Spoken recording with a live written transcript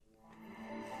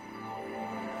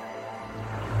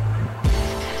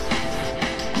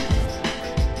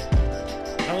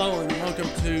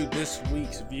to this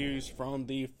week's views from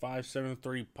the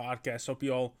 573 podcast. Hope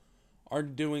you all are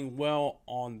doing well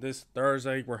on this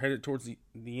Thursday. We're headed towards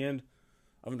the end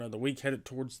of another week, headed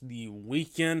towards the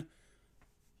weekend.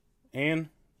 And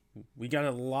we got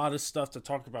a lot of stuff to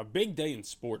talk about. Big day in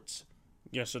sports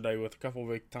yesterday with a couple of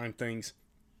big-time things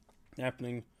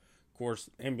happening. Of course,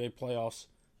 NBA playoffs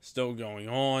still going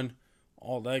on.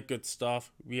 All that good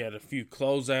stuff. We had a few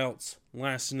closeouts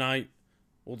last night.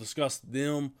 We'll discuss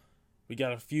them. We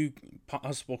got a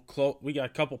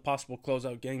couple possible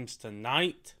closeout games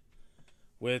tonight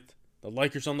with the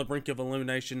Lakers on the brink of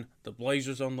elimination, the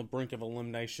Blazers on the brink of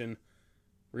elimination.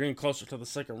 We're getting closer to the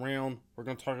second round. We're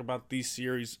going to talk about these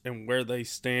series and where they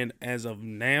stand as of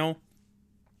now.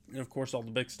 And, of course, all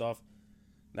the big stuff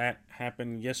that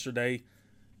happened yesterday.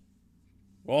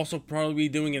 We'll also probably be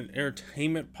doing an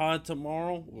entertainment pod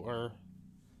tomorrow where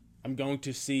I'm going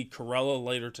to see Corella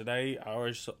later today. I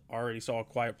already saw A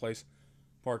Quiet Place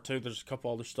Part 2. There's a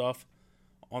couple other stuff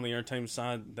on the entertainment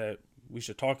side that we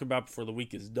should talk about before the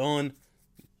week is done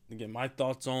to get my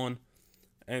thoughts on.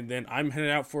 And then I'm headed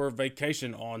out for a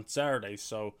vacation on Saturday,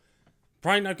 so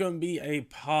probably not going to be a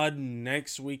pod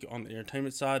next week on the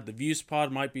entertainment side. The Views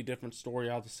pod might be a different story.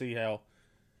 I'll have to see how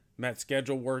Matt's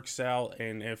schedule works out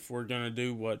and if we're going to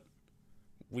do what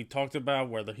we talked about,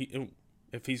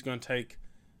 if he's going to take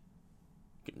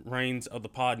reins of the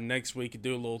pod next week and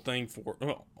do a little thing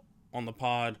on the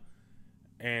pod,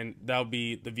 and that'll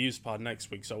be the Views pod next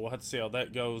week. So we'll have to see how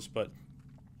that goes. But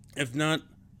if not,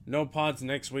 no pods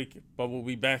next week, but we'll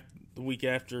be back the week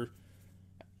after.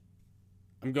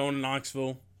 I'm going to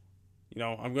Knoxville.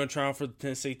 I'm going to try out for the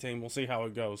Tennessee team. We'll see how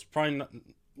it goes.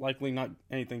 Likely not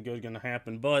anything good going to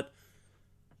happen, but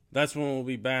that's when we'll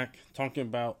be back talking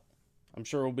about. I'm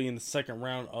sure we'll be in the second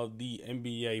round of the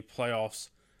NBA playoffs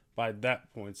by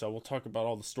that point. So we'll talk about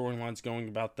all the storylines going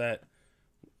about that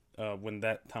when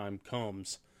that time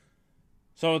comes.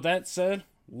 So with that said,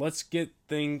 let's get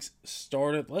things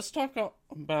started. Let's talk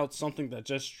about something that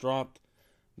just dropped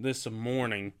this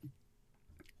morning.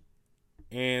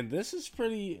 And this is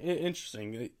pretty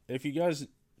interesting. If you guys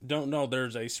don't know,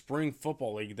 there's a spring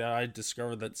football league that I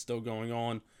discovered that's still going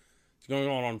on. It's going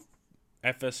on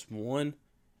FS1,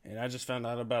 and I just found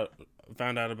out about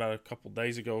a couple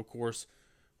days ago. Of course,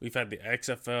 we've had the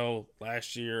XFL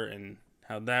last year and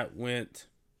how that went.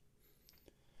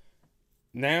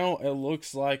 Now it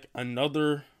looks like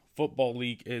another football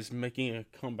league is making a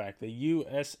comeback. The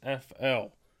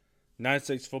USFL, United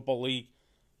States Football League,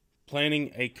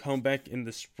 planning a comeback in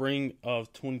the spring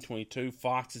of 2022.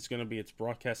 Fox is going to be its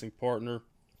broadcasting partner.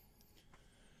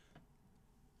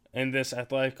 In this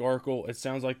athletic article, it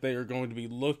sounds like they are going to be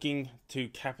looking to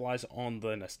capitalize on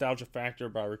the nostalgia factor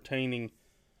by retaining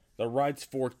the rights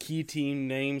for key team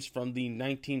names from the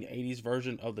 1980s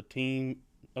version of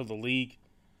the league.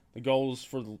 The goal is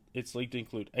for its league to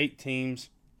include 8 teams.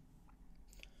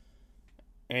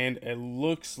 And it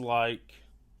looks like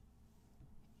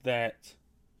that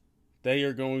they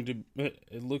are going to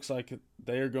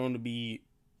be,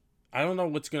 I don't know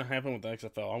what's going to happen with the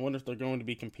XFL. I wonder if they're going to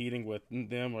be competing with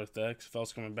them or if the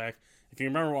XFL's coming back. If you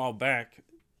remember a while back,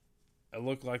 it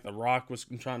looked like The Rock was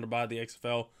trying to buy the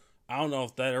XFL. I don't know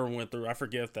if that ever went through. I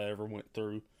forget if that ever went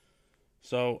through.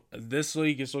 So this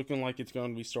league is looking like it's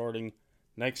going to be starting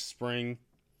next spring.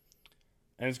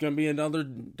 And it's going to be another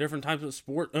different type of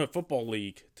football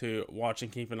league to watch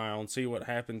and keep an eye on. See what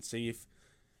happens. See if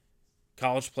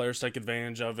college players take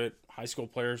advantage of it. High school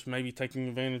players maybe taking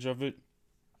advantage of it.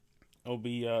 It'll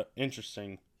be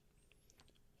interesting.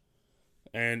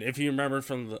 And if you remember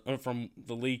from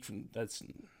the league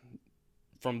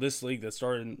from this league that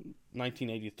started in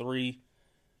 1983,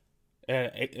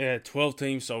 it had 12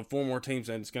 teams, so 4 more teams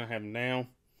than it's going to have now.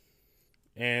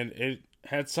 And it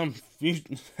had some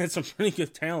pretty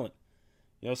good talent.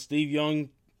 Steve Young,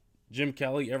 Jim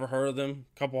Kelly, ever heard of them?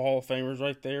 A couple Hall of Famers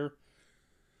right there.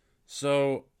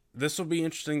 So this will be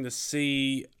interesting to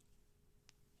see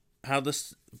how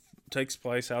this takes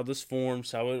place, how this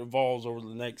forms, how it evolves over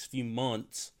the next few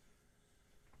months,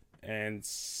 and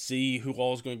see who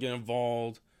all is going to get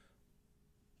involved,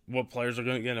 what players are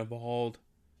going to get involved.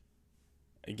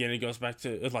 Again, it goes back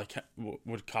to,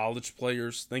 would college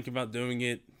players think about doing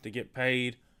it to get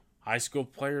paid? High school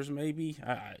players, maybe?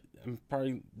 I'm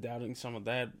probably doubting some of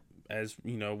that, as,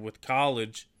 with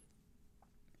college,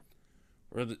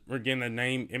 we're getting the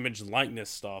name, image, likeness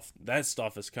stuff. That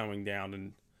stuff is coming down,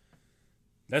 and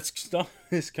that stuff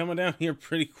is coming down here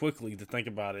pretty quickly to think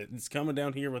about it. It's coming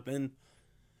down here within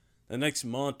the next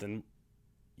month, and,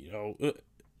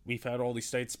 we've had all these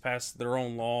states pass their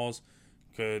own laws.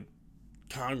 Could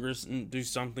Congress do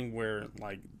something where,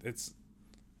 it's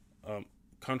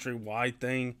countrywide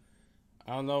thing.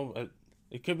 I don't know.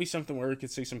 It could be something where we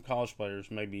could see some college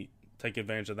players maybe take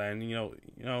advantage of that.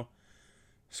 And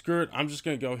screw it. I'm just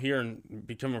gonna go here and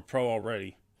become a pro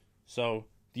already. So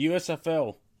the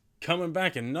USFL coming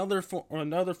back, another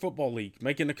football league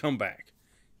making a comeback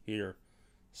here.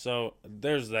 So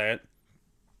there's that.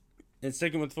 And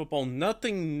sticking with football,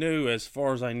 nothing new as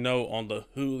far as I know on the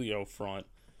Julio front.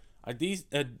 I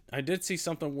did see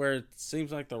something where it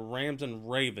seems like the Rams and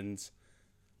Ravens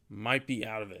might be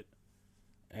out of it.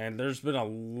 And there's been a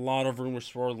lot of rumors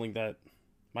swirling that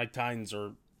my Titans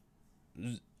are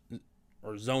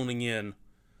zoning in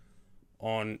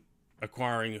on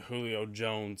acquiring Julio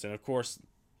Jones. And of course,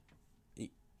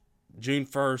 June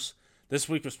 1st, this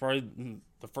week was probably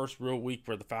the first real week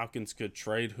where the Falcons could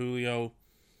trade Julio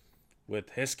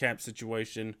with his cap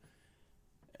situation.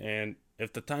 And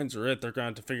if the Titans are it, they're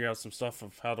going to have to figure out some stuff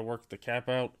of how to work the cap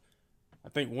out. I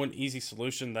think one easy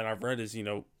solution that I've read is,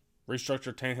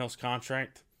 restructure Tannehill's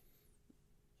contract.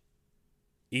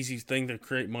 Easy thing to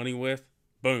create money with.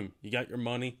 Boom, you got your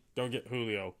money. Go get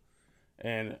Julio.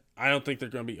 And I don't think they're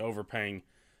going to be overpaying.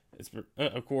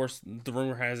 Of course, the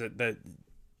rumor has it that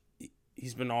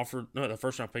he's been offered. No, the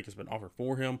first round pick has been offered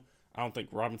for him. I don't think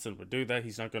Robinson would do that.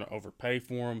 He's not going to overpay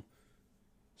for him.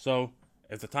 So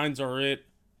if the Titans are it,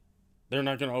 they're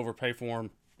not going to overpay for him.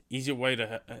 Easy way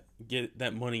to get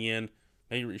that money in.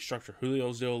 Maybe restructure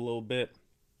Julio's deal a little bit.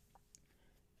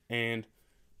 And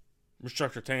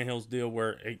restructure Tannehill's deal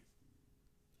where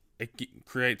it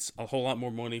creates a whole lot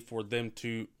more money for them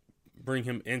to bring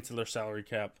him into their salary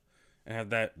cap and have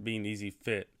that be an easy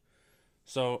fit.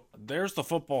 So there's the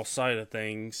football side of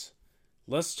things.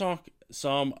 Let's talk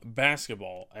some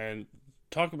basketball. And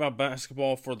talk about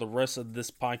basketball for the rest of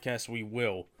this podcast we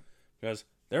will. Because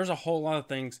there's a whole lot of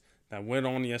things that went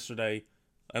on yesterday.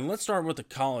 And let's start with the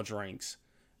college ranks.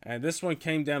 And this one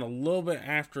came down a little bit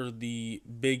after the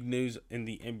big news in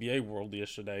the NBA world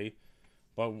yesterday.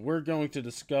 But we're going to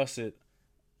discuss it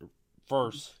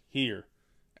first here.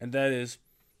 And that is,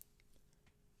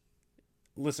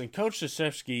 listen, Coach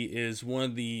Krzyzewski is one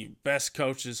of the best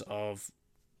coaches of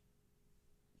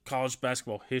college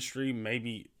basketball history,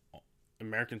 maybe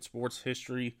American sports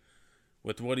history,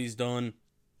 with what he's done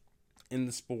in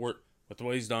the sport, with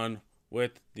what he's done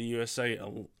with the USA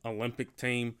Olympic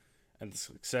team, and the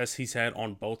success he's had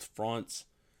on both fronts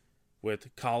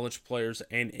with college players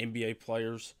and NBA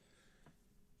players.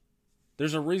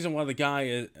 There's a reason why the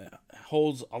guy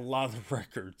holds a lot of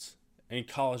records in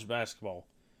college basketball.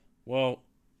 Well,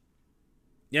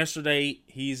 yesterday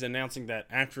he's announcing that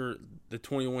after the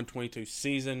 21-22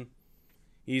 season,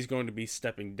 he's going to be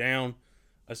stepping down.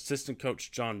 Assistant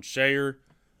coach John Shayer,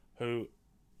 who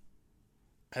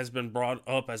has been brought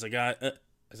up as a guy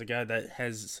that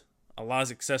has a lot of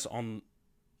success on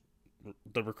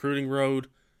the recruiting road,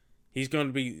 he's going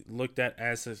to be looked at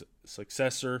as a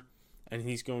successor, and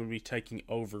he's going to be taking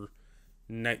over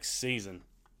next season.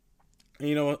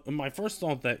 And, my first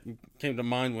thought that came to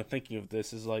mind when thinking of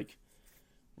this is like,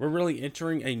 we're really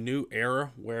entering a new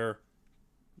era where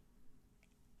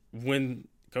when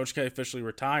Coach K officially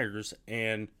retires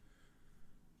and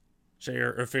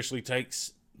Shayer officially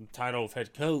takes the title of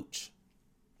head coach,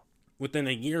 within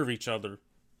a year of each other,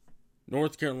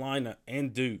 North Carolina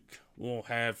and Duke will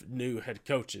have new head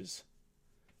coaches,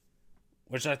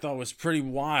 which I thought was pretty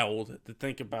wild to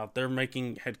think about. They're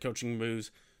making head coaching moves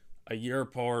a year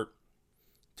apart.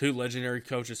 Two legendary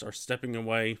coaches are stepping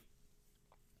away.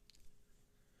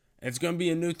 And it's going to be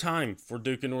a new time for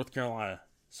Duke and North Carolina.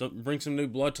 So bring some new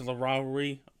blood to the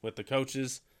rivalry with the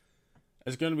coaches.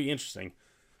 It's going to be interesting.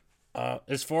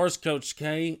 As far as Coach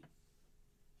K,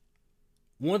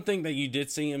 one thing that you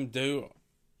did see him do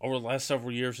over the last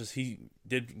several years is he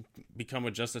did become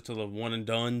adjusted to the one and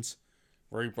dones,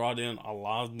 where he brought in a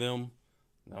lot of them.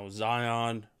 That was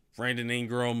Zion, Brandon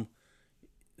Ingram,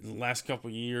 the last couple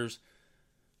of years.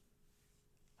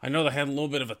 I know they had a little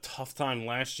bit of a tough time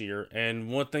last year, and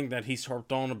one thing that he's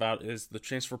harped on about is the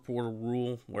transfer portal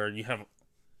rule, where you have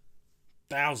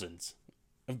thousands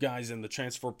of guys in the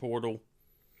transfer portal,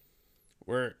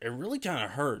 where it really kind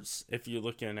of hurts if you're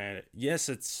looking at it. Yes,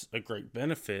 it's a great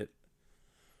benefit,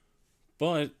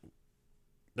 but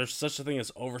there's such a thing as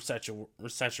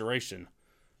oversaturation,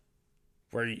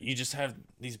 where you just have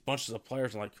these bunches of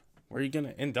players, like, where are you going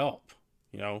to end up?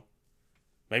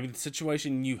 Maybe the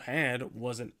situation you had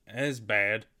wasn't as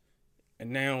bad,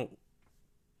 and now,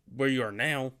 where you are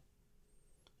now,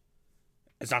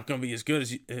 it's not going to be as good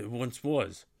as it once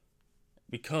was.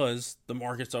 Because the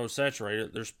market's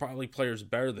oversaturated, there's probably players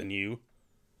better than you.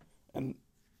 And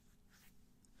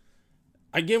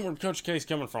I get where Coach K is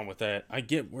coming from with that. I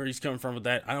get where he's coming from with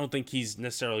that. I don't think he's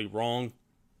necessarily wrong.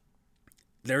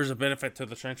 there's a benefit to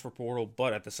the transfer portal,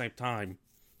 but at the same time,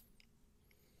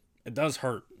 it does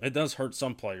hurt. It does hurt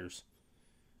some players.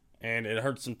 And it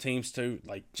hurt some teams too.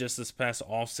 Like just this past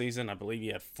offseason, I believe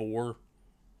you had 4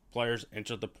 players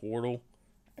enter the portal,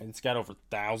 and it's got over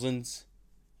thousands.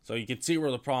 So you can see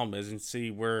where the problem is and see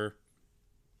where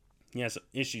he has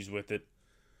issues with it.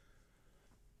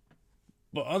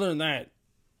 But other than that,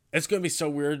 it's going to be so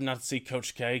weird not to see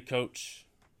Coach K coach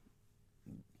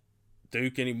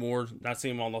Duke anymore. Not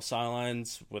seeing him on the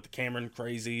sidelines with the Cameron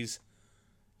crazies.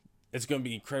 It's going to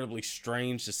be incredibly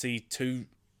strange to see 2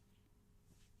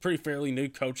 pretty fairly new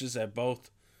coaches at both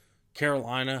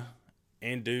Carolina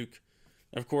and Duke.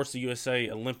 Of course, the USA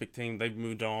Olympic team, they've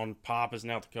moved on. Pop is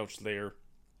now the coach there.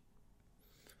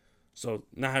 So,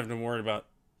 not having to worry about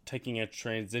taking a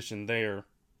transition there.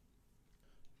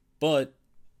 But,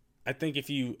 I think if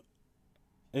you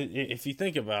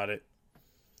think about it,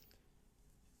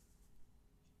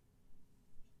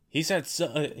 he's had so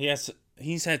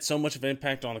much of an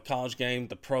impact on the college game,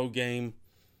 the pro game.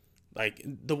 Like,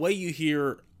 the way you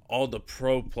hear all the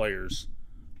pro players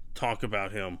talk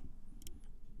about him,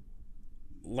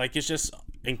 like, it's just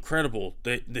incredible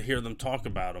to hear them talk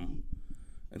about him.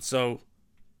 And so,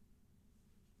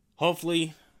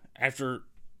 hopefully, after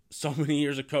so many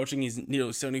years of coaching, he's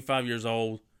nearly 75 years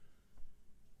old.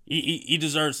 He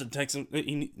deserves to take some.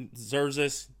 He deserves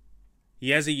this. He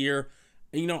has a year.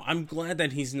 You know, I'm glad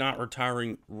that he's not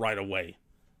retiring right away.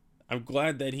 I'm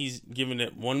glad that he's given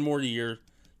it one more year,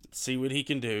 see what he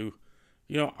can do.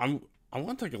 You know, I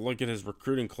want to take a look at his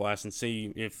recruiting class and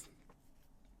see if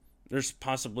there's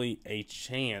possibly a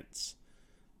chance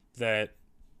that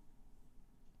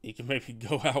he can maybe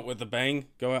go out with a bang,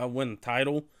 go out and win the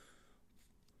title.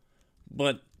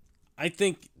 But I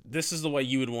think this is the way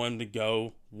you would want him to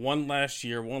go. One last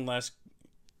year, one last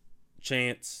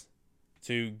chance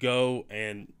to go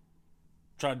and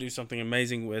try to do something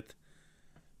amazing with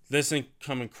this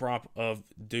incoming crop of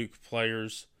Duke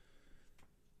players.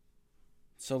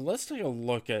 So let's take a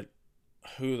look at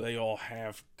who they all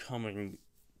have coming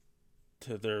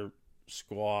to their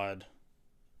squad.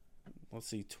 Let's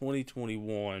see,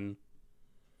 2021.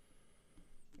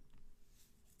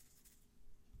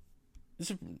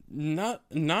 It's not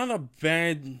a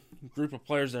bad group of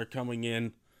players that are coming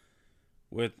in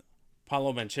with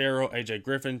Paulo Banchero, AJ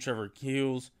Griffin, Trevor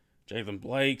Keels, Jalen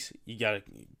Blakes. You got a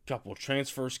couple of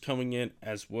transfers coming in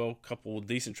as well, a couple of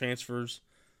decent transfers.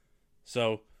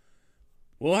 So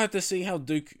we'll have to see how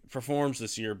Duke performs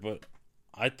this year, but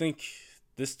I think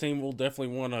this team will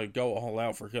definitely want to go all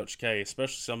out for Coach K,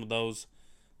 especially some of those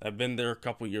that have been there a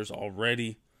couple of years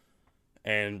already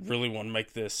and really want to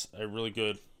make this a really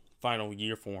good final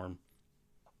year for him.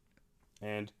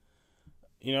 And,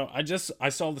 you know, I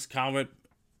saw this comment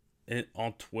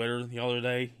on Twitter the other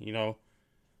day, you know,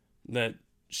 that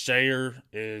Shayer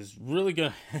is really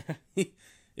good.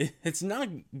 It's not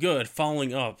good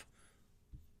following up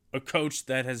a coach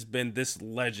that has been this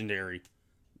legendary,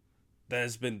 that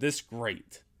has been this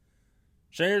great.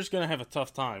 Shayer's going to have a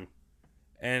tough time.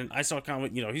 And I saw a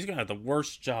comment, you know, he's going to have the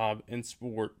worst job in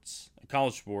sports,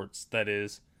 college sports, that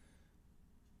is,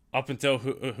 up until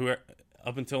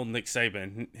Nick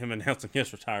Saban, him announcing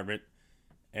his retirement,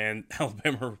 and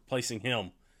Alabama replacing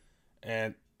him.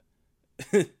 And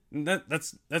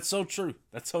that's so true.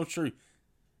 That's so true.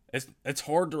 It's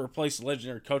hard to replace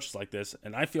legendary coaches like this,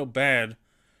 and I feel bad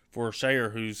for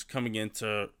Shayer, who's coming in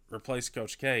to replace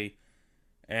Coach K,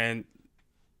 and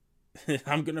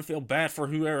I'm gonna feel bad for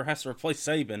whoever has to replace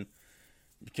Saban,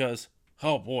 because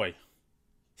oh boy,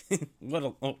 what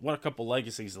a couple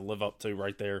legacies to live up to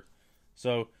right there.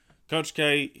 So Coach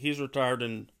K, he's retired,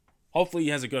 and hopefully he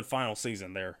has a good final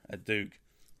season there at Duke.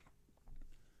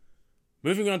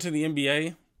 Moving on to the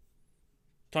NBA,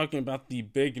 talking about the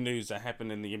big news that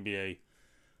happened in the NBA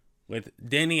with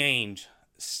Danny Ainge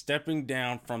stepping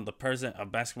down from the president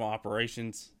of basketball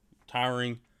operations,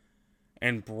 retiring,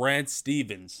 and Brad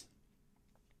Stevens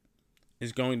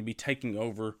is going to be taking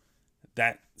over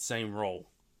that same role.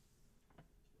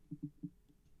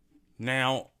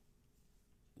 Now,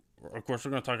 of course,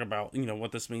 we're going to talk about, you know,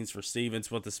 what this means for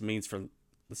Stevens, what this means for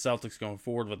the Celtics going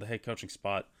forward with the head coaching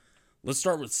spot. Let's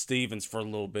start with Stevens for a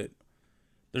little bit.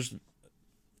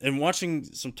 And watching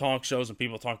some talk shows and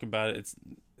people talking about it,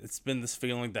 it's been this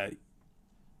feeling that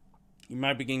you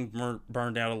might be getting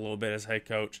burned out a little bit as head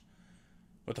coach.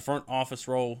 With the front office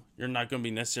role, you're not going to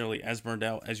be necessarily as burned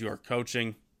out as you are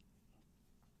coaching.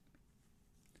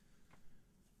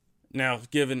 Now,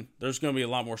 given there's going to be a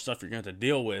lot more stuff you're going to have to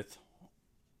deal with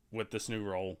this new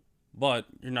role, but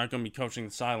you're not going to be coaching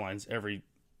the sidelines every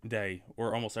day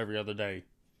or almost every other day.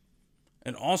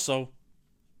 And also,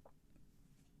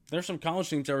 there's some college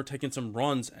teams that were taking some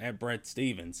runs at Brad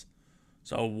Stevens.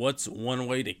 So what's one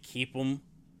way to keep him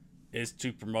is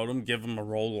to promote him, give him a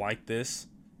role like this.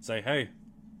 Say, hey,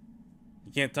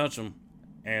 you can't touch him.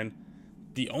 And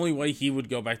the only way he would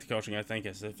go back to coaching, I think,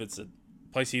 is if it's a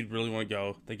place he'd really want to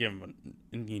go. They give him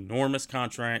an enormous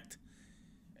contract,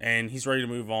 and he's ready to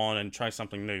move on and try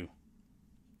something new.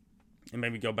 And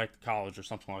maybe go back to college or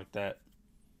something like that.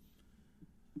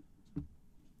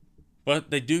 But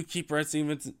they do keep Brad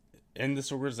Stevens in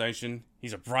this organization.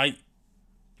 He's a bright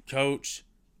coach,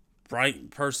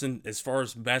 bright person as far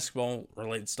as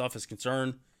basketball-related stuff is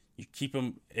concerned. You keep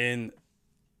him in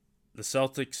the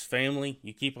Celtics family.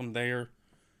 You keep him there.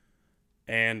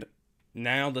 And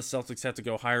now the Celtics have to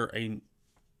go hire a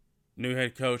new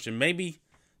head coach. And maybe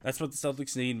that's what the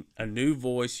Celtics need, a new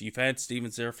voice. You've had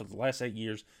Stevens there for the last 8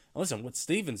 years. Listen, what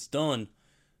Stevens done,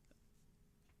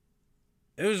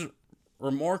 it was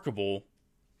remarkable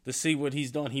to see what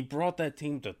he's done. He brought that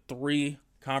team to 3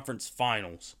 conference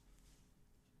finals.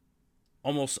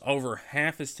 Almost over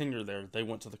half his tenure there, they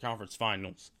went to the conference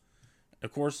finals.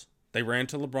 Of course, they ran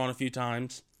to LeBron a few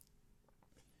times.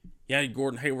 He had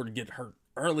Gordon Hayward get hurt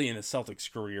early in his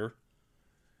Celtics career.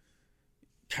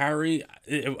 Kyrie,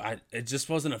 it just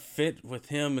wasn't a fit with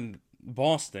him in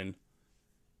Boston.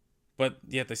 But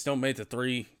yet they still made the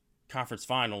 3 conference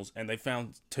finals, and they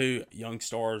found 2 young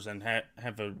stars and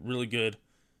have a really good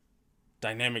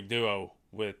dynamic duo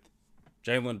with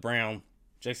Jaylen Brown,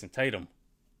 Jason Tatum.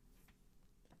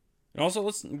 And also,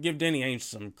 let's give Danny Ainge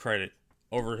some credit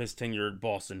over his tenure at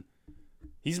Boston.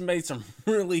 He's made some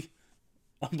really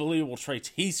unbelievable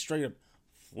trades. He straight up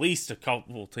fleeced a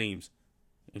couple teams,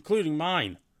 including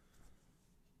mine.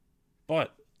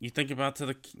 But you think about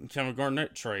the Kevin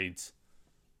Garnett trades,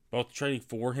 both trading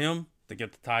for him to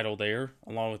get the title there,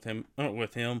 along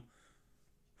with him,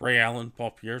 Ray Allen,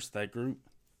 Paul Pierce, that group,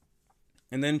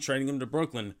 and then trading him to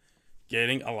Brooklyn,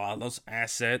 getting a lot of those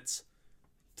assets,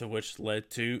 to which led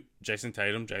to Jason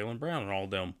Tatum, Jaylen Brown, and all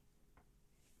of them.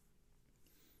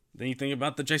 Then you think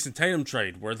about the Jason Tatum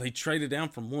trade, where they traded down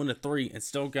from 1 to 3 and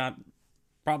still got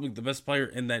probably the best player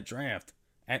in that draft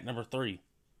at number 3,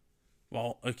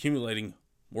 while accumulating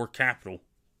more capital.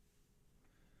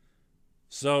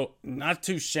 So, not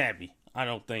too shabby, I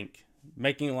don't think.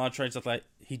 Making a lot of trades like that.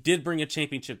 He did bring a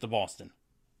championship to Boston.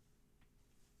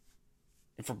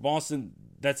 And for Boston,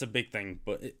 that's a big thing.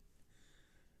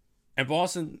 And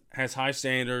Boston has high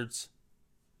standards.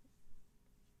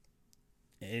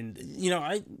 And,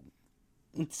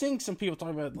 I'm seeing some people talk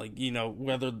about,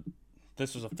 whether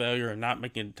this was a failure and not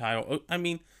making a title. I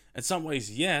mean, in some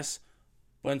ways, yes.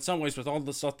 But in some ways, with all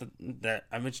the stuff that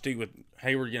I mentioned to you, with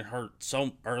Hayward getting hurt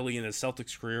so early in his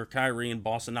Celtics career, Kyrie and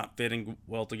Boston not fitting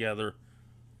well together,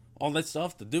 all that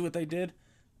stuff, to do what they did,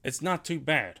 it's not too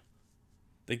bad.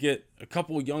 They get a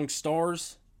couple of young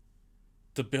stars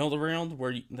to build around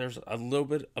where there's a little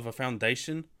bit of a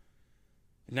foundation.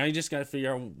 Now you just got to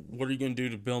figure out what are you going to do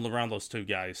to build around those 2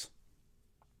 guys.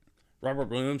 Robert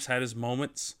Williams had his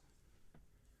moments.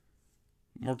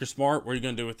 Marcus Smart, what are you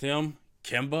going to do with him?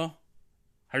 Kemba,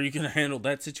 how are you going to handle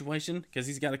that situation? Because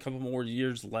he's got a couple more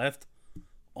years left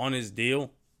on his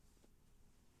deal.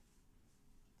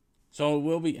 So it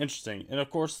will be interesting. And of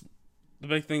course, the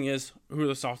big thing is, who are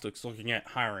the Celtics looking at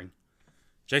hiring?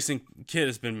 Jason Kidd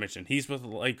has been mentioned. He's with the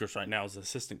Lakers right now as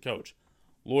assistant coach.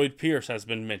 Lloyd Pierce has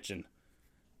been mentioned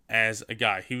as a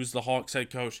guy. He was the Hawks head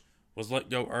coach, was let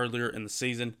go earlier in the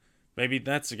season. Maybe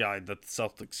that's a guy that the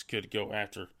Celtics could go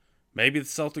after. Maybe the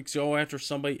Celtics go after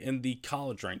somebody in the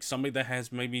college ranks, somebody that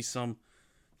has maybe some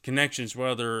connections,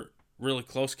 whether really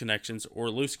close connections or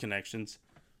loose connections,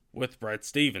 with Brad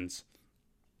Stevens.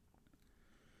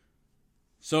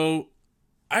 So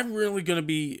I'm really going to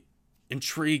be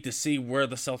intrigued to see where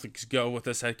the Celtics go with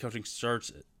this head coaching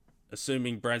search,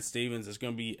 assuming Brad Stevens is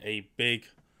going to be a big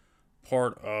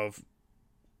part of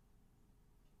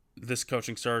this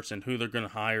coaching search and who they're going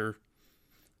to hire.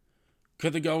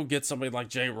 Could they go get somebody like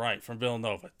Jay Wright from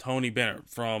Villanova, Tony Bennett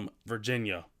from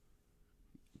Virginia?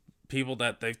 People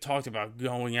that they've talked about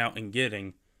going out and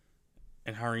getting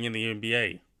and hiring in the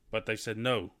NBA, but they said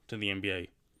no to the NBA.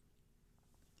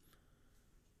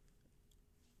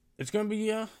 It's going to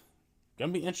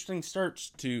be interesting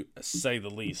search, to say the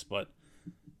least, but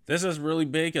this is really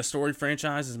big. A storied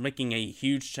franchise is making a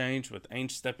huge change with Ainge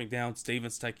stepping down,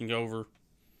 Stevens taking over,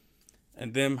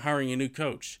 and them hiring a new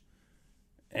coach.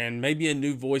 And maybe a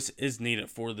new voice is needed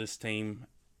for this team.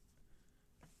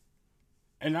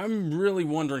 And I'm really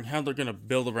wondering how they're going to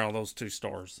build around those 2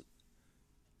 stars.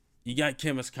 You got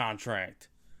Kemba's contract.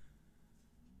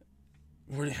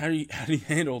 How do you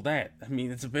handle that? I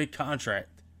mean, it's a big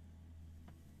contract.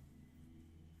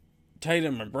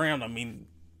 Tatum and Brown,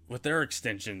 with their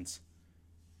extensions,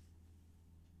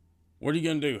 what are you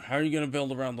going to do? How are you going to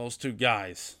build around those two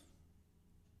guys?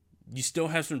 You still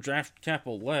have some draft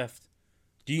capital left.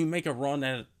 Do you make a run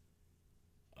at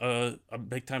a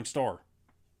big-time star?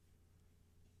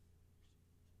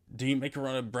 Do you make a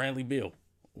run at Bradley Beal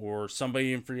or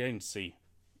somebody in free agency?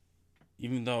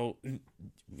 Even though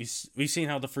we've seen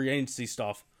how the free agency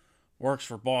stuff works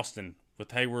for Boston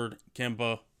with Hayward,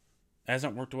 Kemba,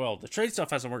 hasn't worked well. The trade stuff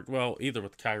hasn't worked well either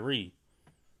with Kyrie,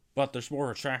 but there's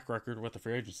more of a track record with the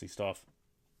free agency stuff.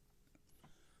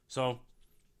 So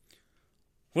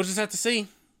we'll just have to see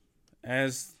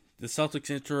as the Celtics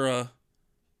enter a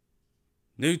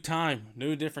new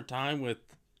different time with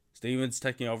Stevens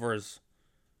taking over as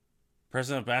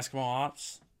president of basketball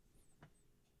ops.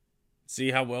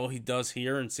 See how well he does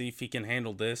here and see if he can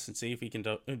handle this and see if he can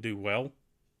do well.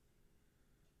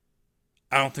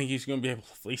 I don't think he's going to be able to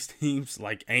fleece teams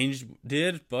like Ainge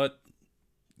did, but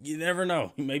you never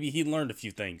know. Maybe he learned a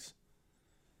few things.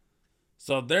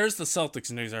 So there's the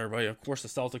Celtics news, everybody. Of course, the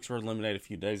Celtics were eliminated a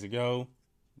few days ago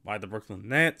by the Brooklyn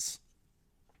Nets.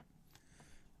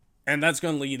 And that's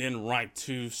going to lead in right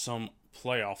to some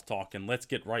playoff talk, and let's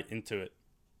get right into it.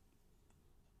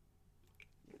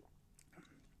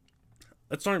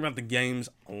 Let's talk about the games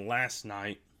last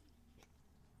night.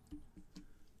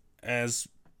 As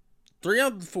 3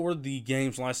 out of 4 of the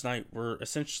games last night were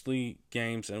essentially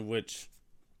games in which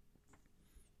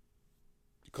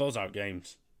closeout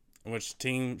games, in which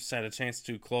teams had a chance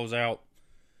to close out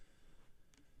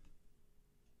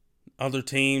other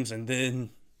teams, and then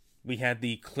we had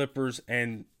the Clippers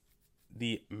and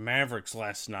the Mavericks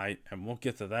last night, and we'll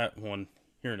get to that one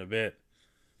here in a bit.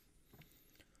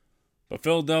 But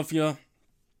Philadelphia,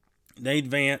 they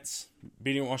advance,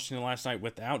 beating Washington last night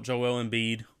without Joel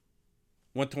Embiid,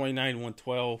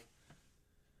 129-112.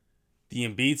 The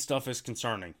Embiid stuff is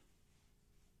concerning.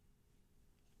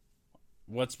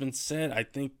 What's been said, I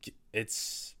think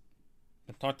it's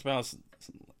been talked about as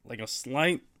like a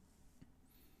slight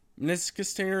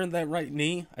meniscus tear in that right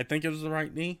knee. I think it was the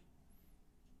right knee.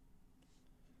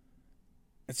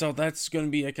 And so that's going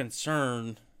to be a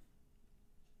concern.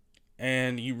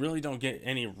 And you really don't get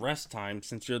any rest time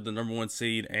since you're the number 1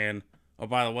 seed. And, oh,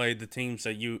 by the way, the teams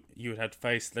that you would have to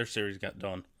face, their series got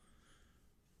done.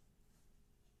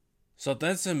 So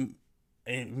that's an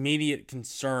immediate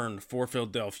concern for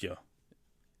Philadelphia.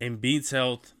 Embiid's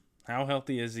health. How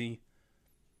healthy is he?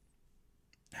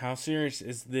 How serious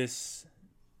is this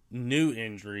new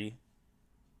injury?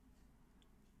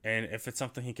 And if it's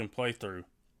something he can play through.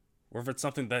 Or if it's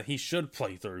something that he should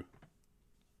play through.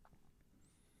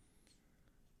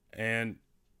 And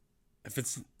if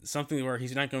it's something where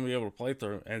he's not going to be able to play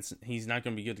through and he's not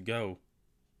going to be good to go,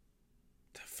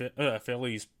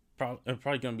 Philly's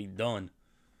probably going to be done.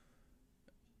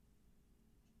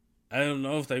 I don't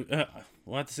know if they...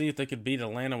 we'll have to see if they could beat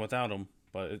Atlanta without him,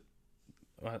 but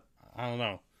I don't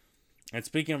know. And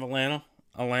speaking of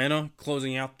Atlanta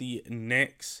closing out the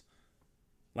Knicks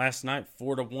last night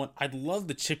 4-1. I love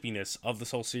the chippiness of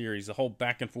this whole series, the whole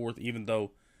back and forth, even though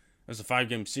it was a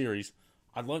 5-game series.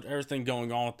 I loved everything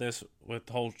going on with this, with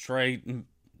the whole trade and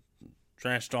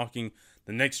trash talking,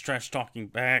 the Knicks trash talking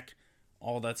back.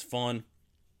 All that's fun.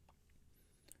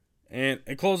 And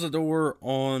it closed the door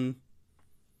on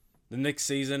the Knicks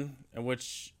season, in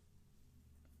which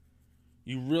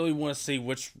you really want to see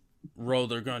which road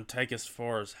they're going to take as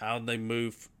far as how they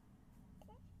move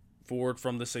forward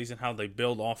from the season, how they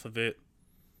build off of it,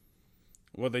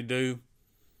 what they do,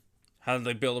 how do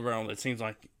they build around it. It seems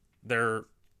like they're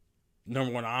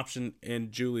number 1 option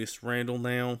in Julius Randle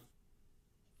now.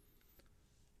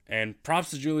 And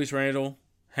props to Julius Randle,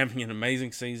 having an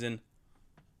amazing season,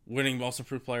 winning Most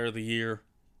Improved Player of the Year,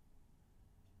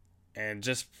 and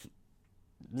just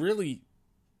really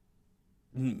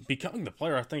becoming the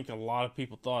player I think a lot of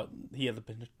people thought he had the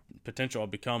potential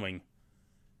of becoming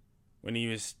when he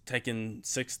was taken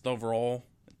 6th overall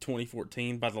in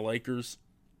 2014 by the Lakers.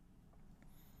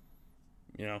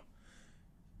 You know,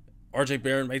 R.J.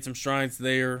 Barrett made some strides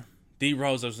there. D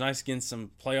Rose, it was nice getting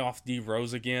some playoff D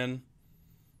Rose again.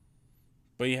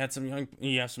 But you have some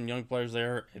young players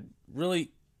there. It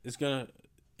really is going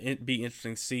to be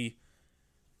interesting to see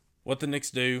what the Knicks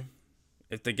do.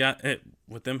 If they got it,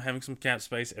 with them having some cap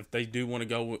space, if they do want to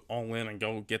go all in and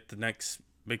go get the next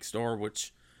big star,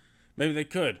 which maybe they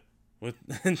could. With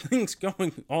things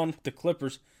going on with the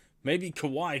Clippers, maybe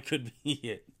Kawhi could be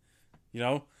it. You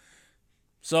know?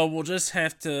 So we'll just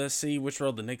have to see which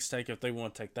road the Knicks take, if they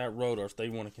want to take that road or if they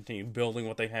want to continue building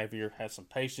what they have here, have some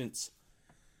patience,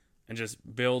 and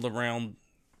just build around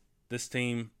this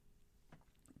team,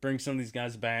 bring some of these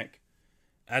guys back.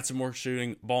 add some more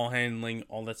shooting, ball handling,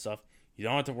 all that stuff. You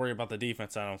don't have to worry about the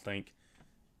defense, I don't think.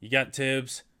 You got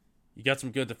Tibbs. You got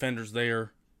some good defenders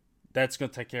there. That's going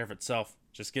to take care of itself.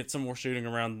 Just get some more shooting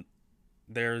around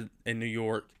there in New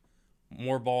York.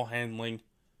 More ball handling.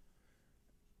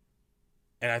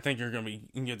 And I think you're going to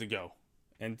be good to go.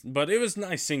 But it was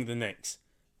nice seeing the Knicks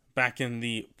back in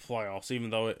the playoffs, even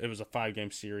though it was a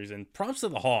 5-game series. And props to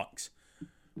the Hawks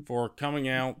for coming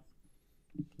out,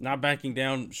 not backing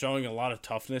down, showing a lot of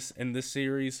toughness in this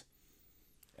series,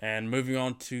 and moving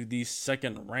on to the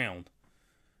second round.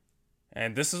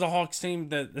 And this is a Hawks team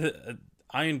that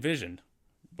I envisioned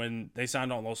when they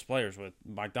signed all those players with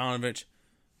Bogdanovich,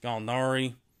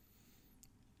 Gallinari,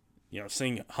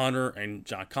 seeing Hunter and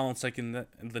John Collins taking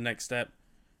the next step.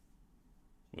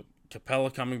 With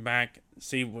Capella coming back,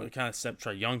 see what kind of step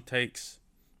Trae Young takes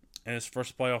in his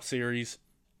first playoff series.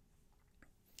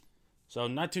 So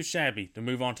not too shabby to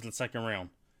move on to the second round.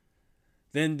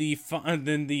 Then the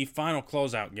final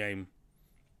closeout game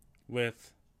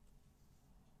with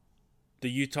the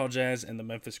Utah Jazz and the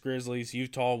Memphis Grizzlies.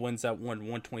 Utah wins that one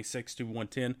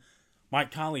 126-110.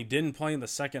 Mike Conley didn't play in the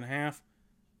second half.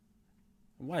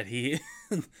 Why did he?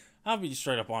 I'll be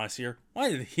straight up honest here. Why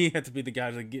did he have to be the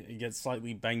guy to get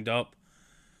slightly banged up?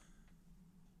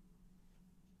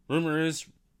 Rumor is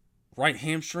right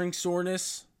hamstring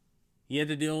soreness. He had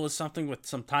to deal with something with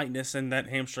some tightness in that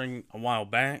hamstring a while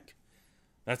back.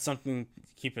 That's something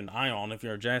to keep an eye on if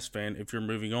you're a Jazz fan, if you're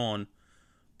moving on.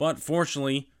 But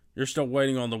fortunately, you're still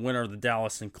waiting on the winner of the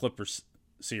Dallas and Clippers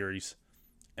series.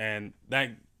 And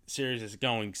that series is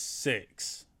going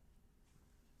 6.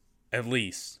 At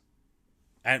least.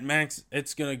 At max,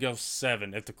 it's going to go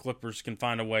 7 if the Clippers can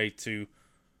find a way to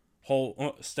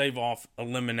stave off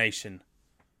elimination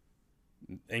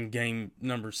in game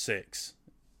number 6.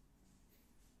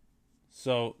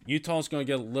 So, Utah's going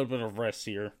to get a little bit of rest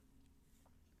here.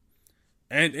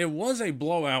 And it was a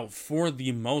blowout for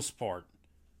the most part.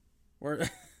 Where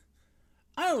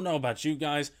I don't know about you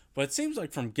guys, but it seems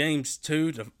like from games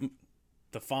 2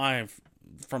 to 5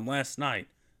 from last night,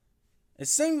 it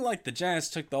seemed like the Jazz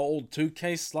took the old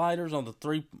 2K sliders on the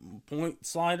 3-point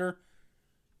slider,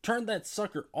 turned that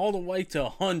sucker all the way to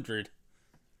 100.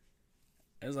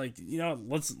 It was like,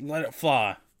 let's let it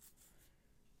fly.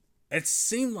 It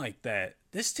seemed like that.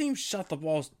 This team shot the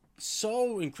ball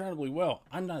so incredibly well.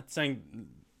 I'm not saying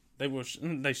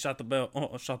they shot the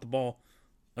ball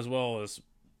as well as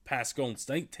past Golden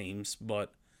State teams,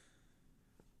 but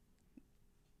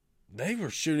they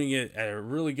were shooting it at a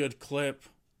really good clip.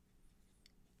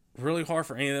 Really hard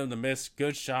for any of them to miss.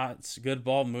 Good shots, good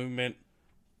ball movement,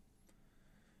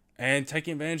 and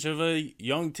taking advantage of a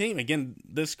young team. Again,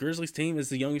 this Grizzlies team is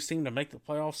the youngest team to make the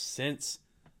playoffs since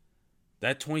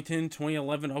that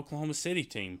 2010-2011 Oklahoma City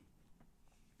team.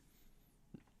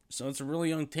 So it's a really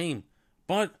young team.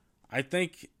 But I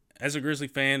think as a Grizzly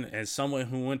fan, as someone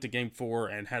who went to Game 4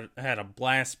 and had a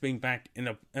blast being back in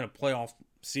a playoff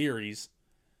series,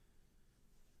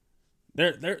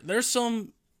 there's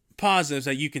some positives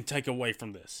that you can take away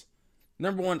from this.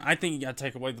 Number one, I think you got to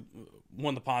take away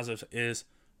one of the positives is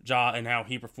Ja and how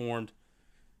he performed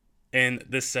in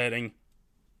this setting.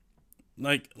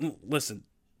 Like, listen,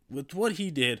 with what he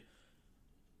did,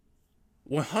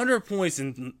 100 points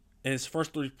in his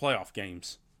first 3 playoff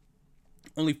games.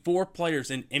 Only 4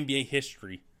 players in NBA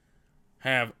history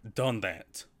have done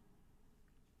that.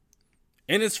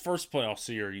 In his first playoff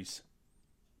series,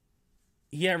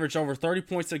 he averaged over 30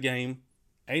 points a game,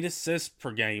 8 assists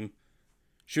per game,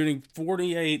 shooting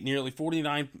 48, nearly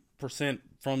 49%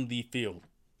 from the field.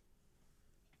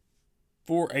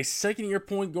 For a second-year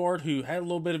point guard who had a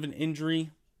little bit of an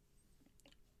injury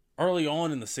early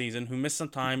on in the season, who missed some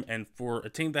time, and for a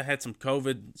team that had some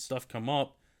COVID stuff come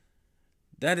up,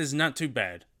 that is not too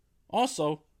bad.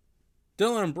 Also,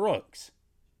 Dillon Brooks.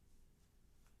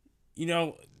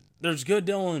 There's good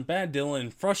Dillon and bad Dillon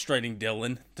and frustrating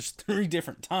Dillon. There's 3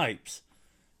 different types.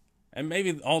 And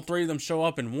maybe all 3 of them show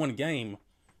up in one game.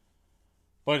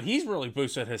 But he's really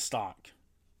boosted his stock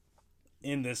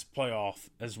in this playoff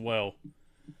as well.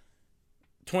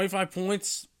 25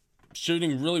 points,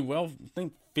 shooting really well. I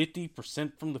think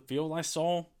 50% from the field I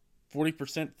saw.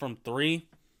 40% from 3.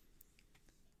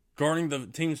 Guarding the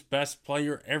team's best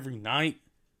player every night.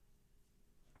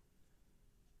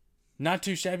 Not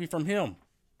too shabby from him.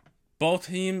 Both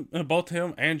him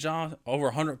and Ja over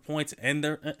 100 points in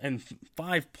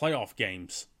 5 playoff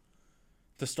games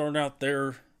to start out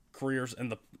their careers in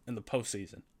the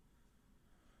postseason.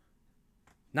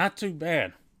 Not too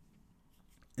bad.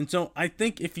 And so I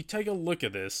think if you take a look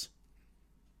at this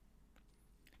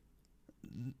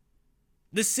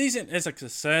season is a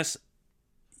success.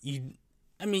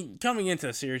 I mean, coming into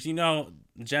the series, the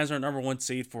Jazz are number 1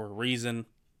 seed for a reason.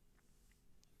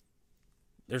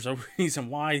 There's a reason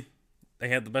why they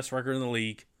had the best record in the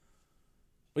league.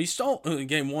 But you stole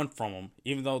game 1 from them,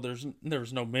 even though there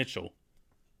was no Mitchell.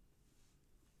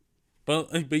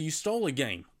 But you stole a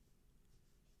game.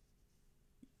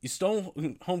 You stole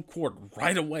home court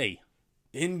right away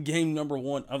in game number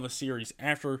 1 of a series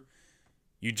after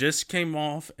you just came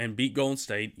off and beat Golden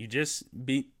State. You just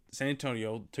beat San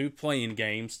Antonio, 2 play-in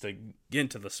games to get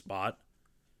into the spot.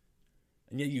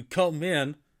 And yet you come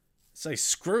in, say,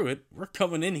 screw it, we're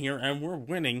coming in here and we're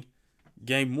winning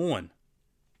game 1.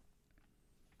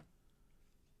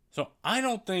 So I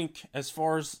don't think, as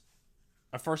far as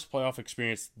a first playoff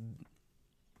experience,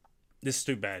 this is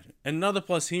too bad. And another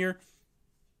plus here,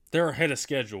 they're ahead of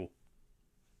schedule.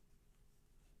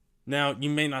 Now, you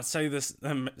may not say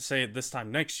it this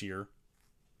time next year,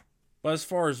 but as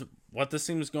far as what this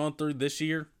team has gone through this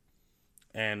year,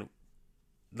 and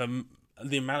the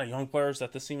amount of young players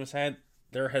that this team has had,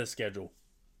 they're ahead of schedule.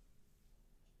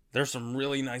 There's some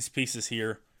really nice pieces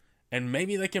here, and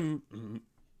maybe they can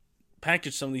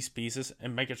package some of these pieces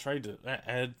and make a trade to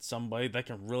add somebody that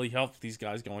can really help these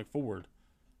guys going forward.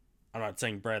 I'm not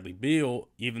saying Bradley Beal,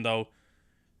 even though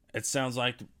it sounds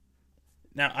like...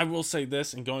 Now, I will say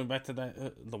this, and going back to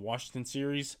the Washington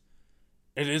series,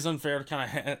 it is unfair to kind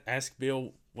of ask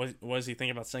Beal what does he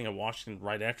think about staying in Washington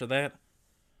right after that.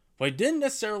 But he didn't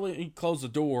necessarily close the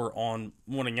door on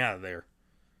wanting out of there.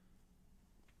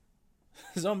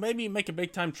 So maybe make a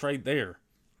big-time trade there.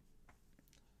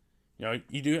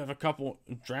 You do have a couple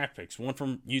draft picks, one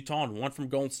from Utah and one from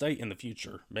Golden State in the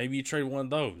future. Maybe you trade one of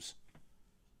those,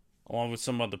 along with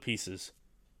some other pieces.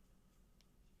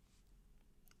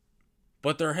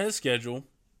 But their head schedule,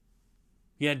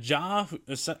 you had Ja, who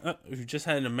just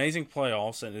had an amazing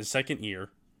playoffs in his second year.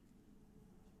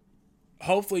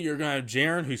 Hopefully you're going to have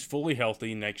Jaren, who's fully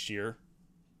healthy next year,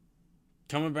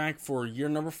 coming back for year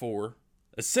number 4,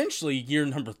 essentially year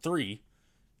number 3,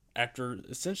 after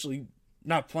essentially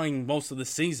not playing most of the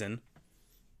season.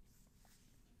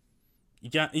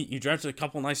 You drafted a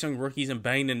couple nice young rookies in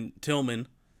Bain and Tillman.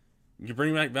 You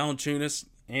bring back Valanciunas,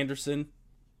 Anderson.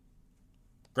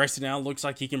 Grayson Allen looks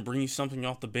like he can bring you something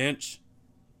off the bench.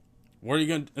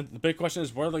 The big question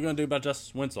is, what are they going to do about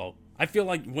Justice Winslow? I feel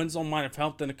like Winslow might have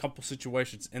helped in a couple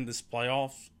situations in this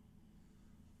playoffs.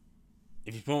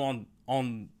 If you put him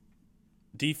on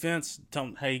defense, tell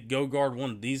him, hey, go guard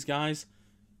one of these guys.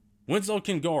 Winslow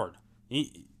can guard.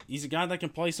 He's a guy that can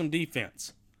play some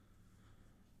defense.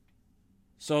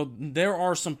 So there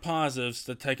are some positives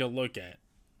to take a look at.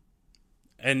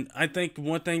 And I think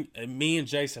one thing me and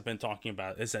Jace have been talking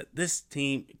about is that this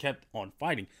team kept on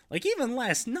fighting. Like even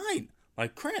last night,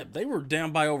 like crap, they were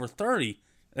down by over 30.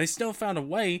 They still found a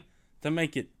way to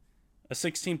make it a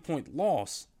 16-point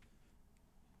loss.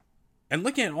 And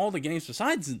looking at all the games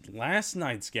besides last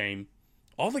night's game,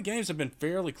 all the games have been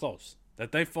fairly close.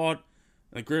 That they fought,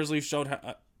 the Grizzlies showed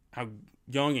how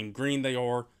young and green they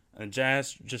are, and the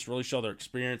Jazz just really show their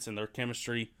experience and their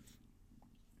chemistry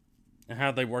and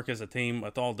how they work as a team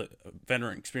with all the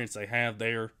veteran experience they have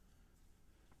there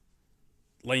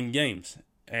late in games.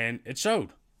 And it showed.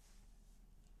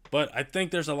 But I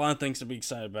think there's a lot of things to be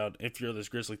excited about if you're this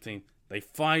Grizzly team. They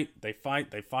fight.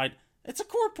 It's a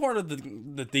core part of the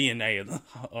DNA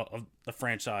of the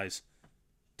franchise,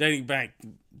 dating back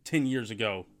 10 years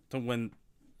ago to when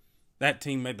that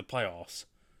team made the playoffs.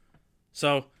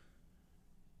 So,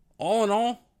 all in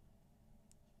all,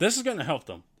 this is going to help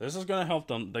them.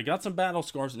 They got some battle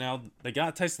scars now. They got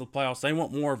a taste of the playoffs. They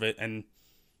want more of it. And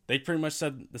they pretty much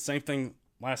said the same thing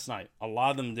last night. A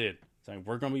lot of them did. Saying,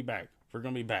 we're going to be back. We're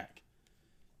going to be back.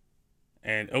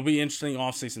 And it'll be interesting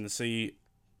offseason to see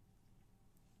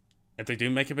if they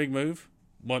do make a big move.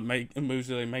 What moves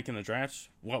do they make in the drafts?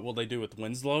 What will they do with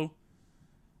Winslow?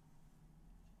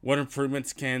 What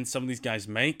improvements can some of these guys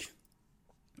make?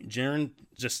 Jaren,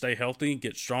 just stay healthy,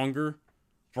 get stronger,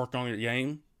 work on your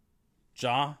game.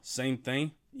 Ja, same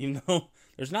thing.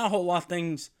 There's not a whole lot of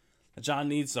things that Ja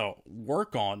needs to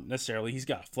work on necessarily. He's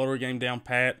got a floater game down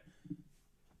pat.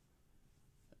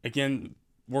 Again,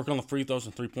 work on the free throws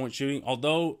and three-point shooting.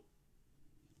 Although,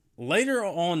 later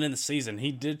on in the season,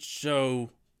 he did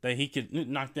show that he could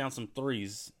knock down some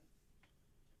threes.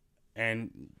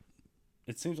 And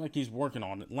it seems like he's working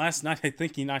on it. Last night, I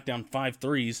think he knocked down 5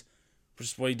 threes, which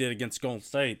is what he did against Golden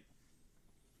State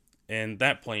in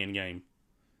that play-in game.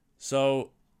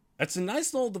 So, it's a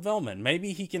nice little development.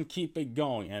 Maybe he can keep it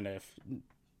going. And I'll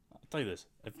tell you this,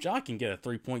 if Ja can get a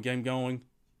 3-point game going,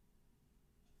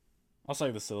 I'll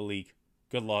say this to the league.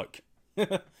 Good luck.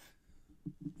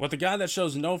 With a guy that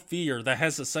shows no fear, that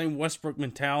has the same Westbrook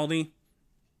mentality,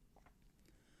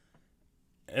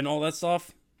 and all that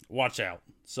stuff, watch out.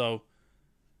 So,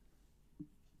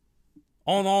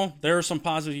 all in all, there are some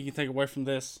positives you can take away from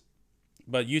this.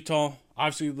 But Utah,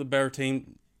 obviously the better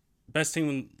team, best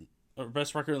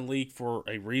record in the league for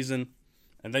a reason,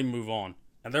 and they move on.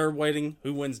 And they're waiting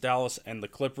who wins Dallas and the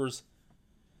Clippers.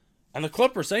 And the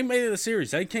Clippers, they made it a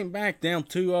series. They came back down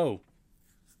 2-0.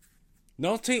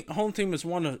 No home team has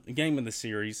won a game in the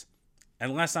series.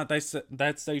 And last night,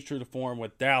 that stayed true to form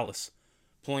with Dallas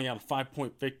pulling out a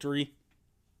 5-point victory.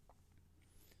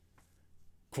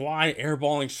 Kawhi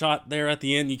airballing shot there at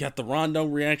the end. You got the Rondo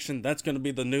reaction. That's going to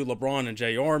be the new LeBron and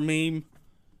JR meme.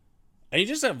 And you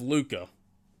just have Luka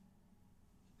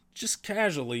just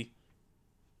casually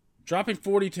dropping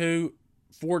 42,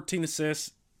 14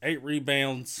 assists, 8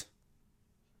 rebounds.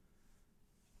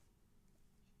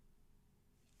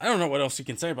 I don't know what else you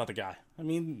can say about the guy. I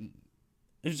mean,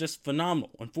 it's just phenomenal.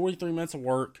 In 43 minutes of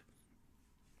work,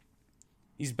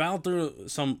 he's battled through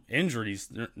some injuries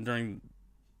during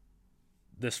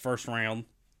this first round.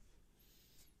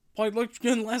 Probably looked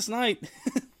good last night.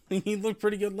 He looked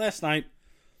pretty good last night.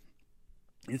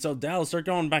 And so Dallas, they're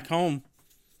going back home.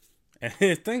 And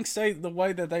if things stay the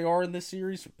way that they are in this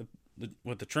series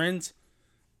with the trends,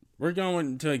 we're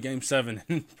going to a Game 7.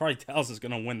 And probably Dallas is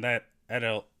going to win that at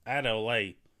LA.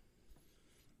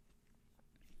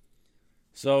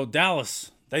 So Dallas,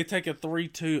 they take a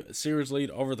 3-2 series lead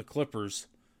over the Clippers.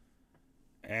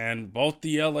 And both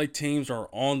the LA teams are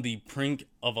on the brink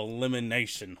of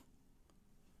elimination.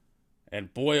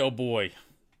 And boy, oh boy,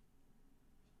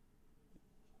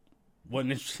 what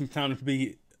an interesting time to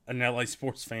be an LA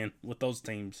sports fan with those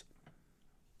teams.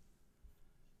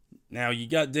 Now, you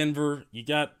got Denver, you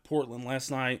got Portland last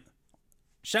night.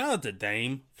 Shout out to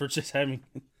Dame for just having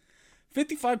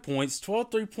 55 points, 12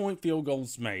 3-point field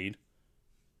goals made.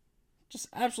 Just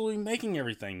absolutely making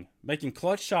everything. Making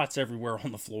clutch shots everywhere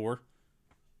on the floor.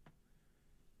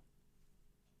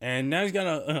 And now he's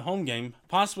got a home game,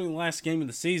 possibly the last game of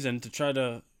the season, to try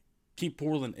to keep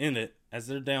Portland in it as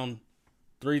they're down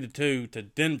 3-2 to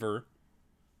Denver.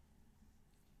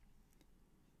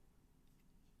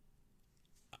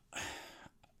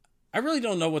 I really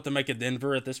don't know what to make of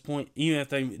Denver at this point. Even if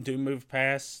they do move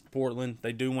past Portland,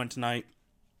 they do win tonight.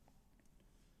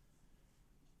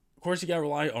 Of course, you got to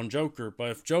rely on Joker, but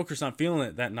if Joker's not feeling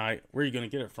it that night, where are you going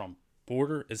to get it from?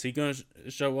 Porter? Is he going to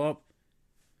show up?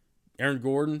 Aaron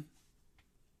Gordon?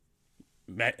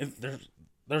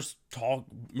 There's talk,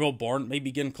 Will Barton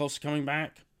maybe getting close to coming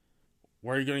back.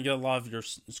 Where are you going to get a lot of your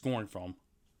scoring from?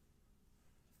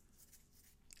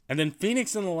 And then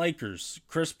Phoenix and the Lakers.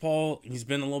 Chris Paul, he's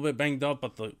been a little bit banged up,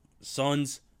 but the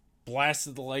Suns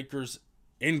blasted the Lakers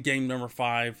in game number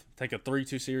 5. Take a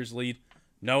 3-2 series lead.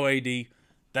 No AD.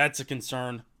 That's a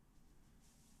concern.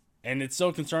 And it's still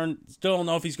a concern. Still don't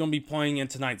know if he's going to be playing in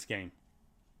tonight's game.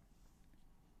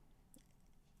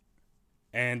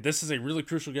 And this is a really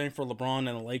crucial game for LeBron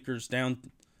and the Lakers down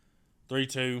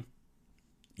 3-2.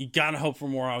 You got to hope for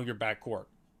more out of your backcourt.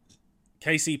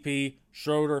 KCP,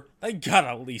 Schroeder, they got to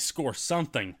at least score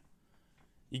something.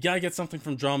 You got to get something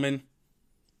from Drummond.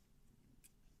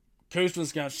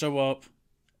 Kuzma's got to show up.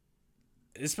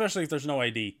 Especially if there's no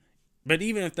AD. But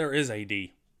even if there is AD,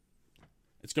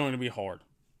 it's going to be hard.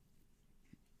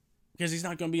 Because he's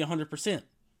not going to be 100%.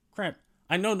 Crap.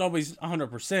 I know nobody's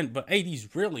 100%, but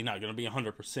AD's really not going to be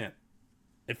 100%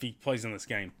 if he plays in this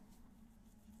game.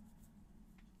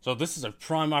 So this is a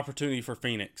prime opportunity for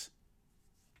Phoenix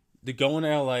to go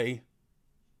into LA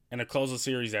and to close the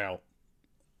series out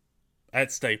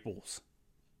at Staples.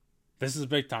 This is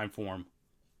big time for him.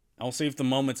 I'll see if the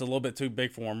moment's a little bit too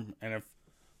big for him, and if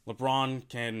LeBron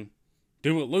can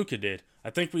do what Luka did. I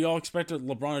think we all expected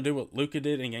LeBron to do what Luka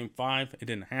did in Game 5. It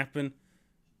didn't happen.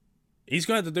 He's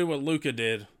going to have to do what Luka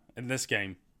did in this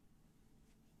game.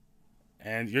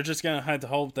 And you're just going to have to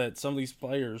hope that some of these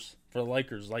players for the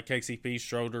Lakers, like KCP,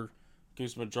 Schroeder,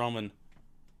 Kuzma, Drummond,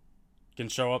 can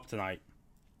show up tonight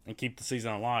and keep the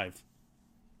season alive.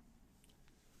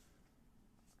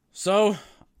 So,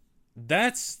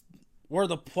 that's where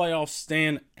the playoffs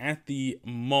stand at the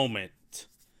moment.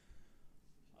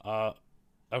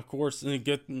 Of course, in a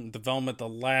good development the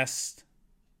last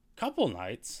couple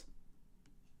nights,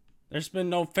 there's been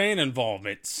no fan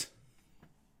involvement.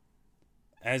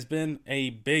 Has been a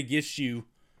big issue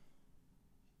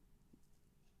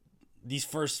these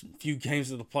first few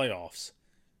games of the playoffs.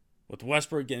 With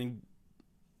Westbrook getting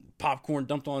popcorn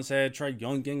dumped on his head, Trae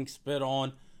Young getting spit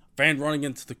on, fan running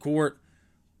into the court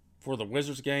for the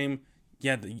Wizards game. You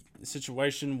had the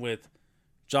situation with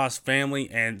Josh's family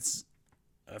and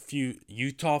a few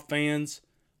Utah fans.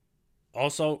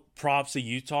 Also, props to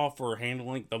Utah for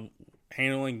handling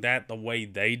that the way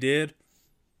they did.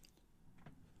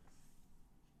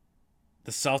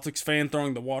 the Celtics fan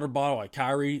throwing the water bottle at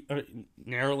Kyrie,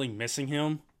 narrowly missing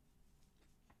him.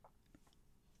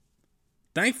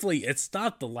 Thankfully, it's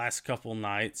not the last couple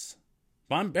nights,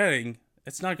 but I'm betting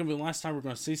it's not going to be the last time we're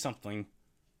going to see something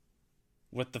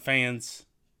with the fans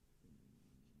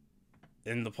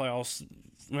in the playoffs,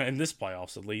 in this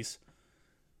playoffs at least.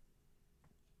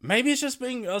 Maybe it's just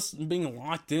us being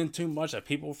locked in too much that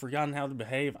people have forgotten how to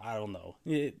behave. I don't know.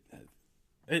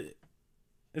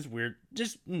 It's weird.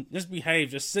 Just behave.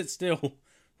 Just sit still.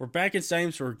 We're back in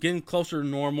stadiums. We're getting closer to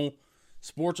normal.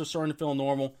 Sports are starting to feel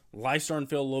normal. Life's starting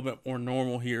to feel a little bit more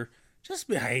normal here. Just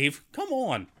behave. Come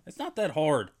on. It's not that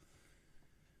hard.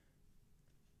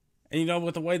 And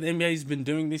with the way the NBA's been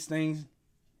doing these things,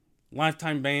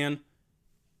 lifetime ban,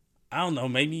 I don't know.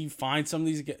 Maybe you find some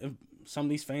of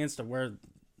these fans to where,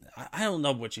 I don't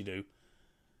know what you do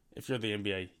if you're the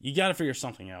NBA. You got to figure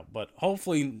something out. But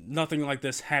hopefully nothing like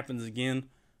this happens again.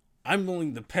 I'm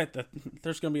willing to bet that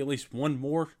there's going to be at least one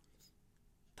more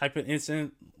type of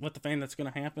incident with the fan that's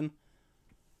going to happen.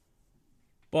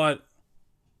 But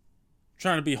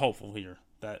trying to be hopeful here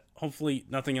that hopefully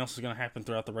nothing else is going to happen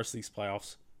throughout the rest of these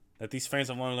playoffs. That these fans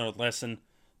have learned their lesson.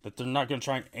 That they're not going to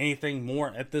try anything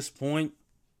more at this point.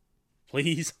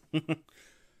 Please.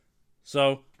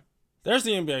 So, there's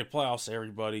the NBA playoffs,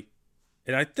 everybody.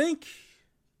 And I think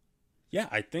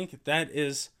that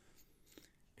is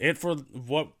it for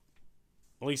what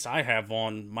at least I have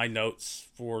on my notes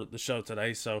for the show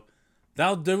today. So,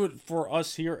 that'll do it for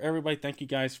us here, everybody. Thank you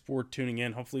guys for tuning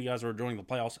in. Hopefully, you guys are enjoying the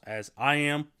playoffs as I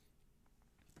am.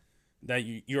 That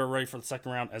you are ready for the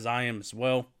second round as I am as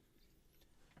well.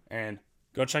 And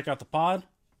go check out the pod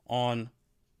on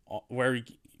where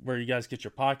you guys get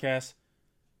your podcasts.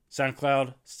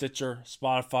 SoundCloud, Stitcher,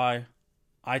 Spotify,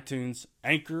 iTunes,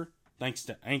 Anchor. Thanks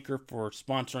to Anchor for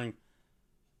sponsoring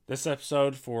this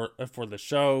episode, for the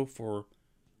show, for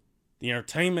the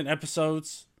entertainment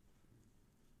episodes.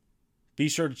 Be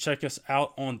sure to check us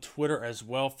out on Twitter as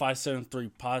well,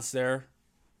 573pods there.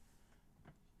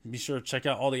 Be sure to check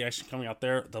out all the action coming out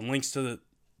there. The links to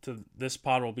this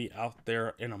pod will be out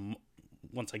there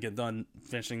once I get done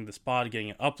finishing this pod, getting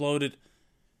it uploaded.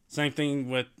 Same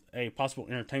thing with a possible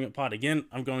entertainment pod. Again,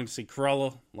 I'm going to see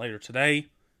Cruella later today.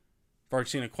 I've already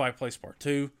seen A Quiet Place Part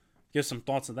 2. Give some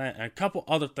thoughts on that and a couple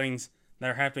other things that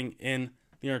are happening in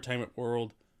the entertainment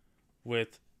world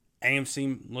with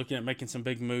AMC looking at making some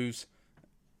big moves.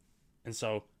 And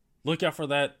so, look out for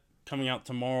that coming out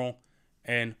tomorrow.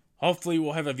 And hopefully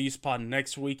we'll have a Views pod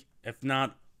next week. If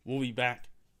not, we'll be back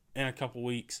in a couple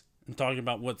weeks and talking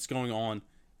about what's going on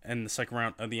in the second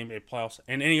round of the NBA playoffs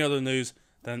and any other news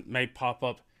that may pop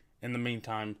up in the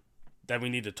meantime that we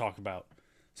need to talk about.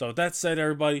 So with that said,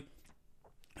 everybody,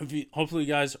 hopefully you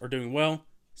guys are doing well,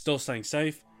 still staying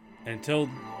safe. And until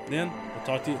then, we'll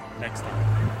talk to you next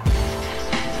time.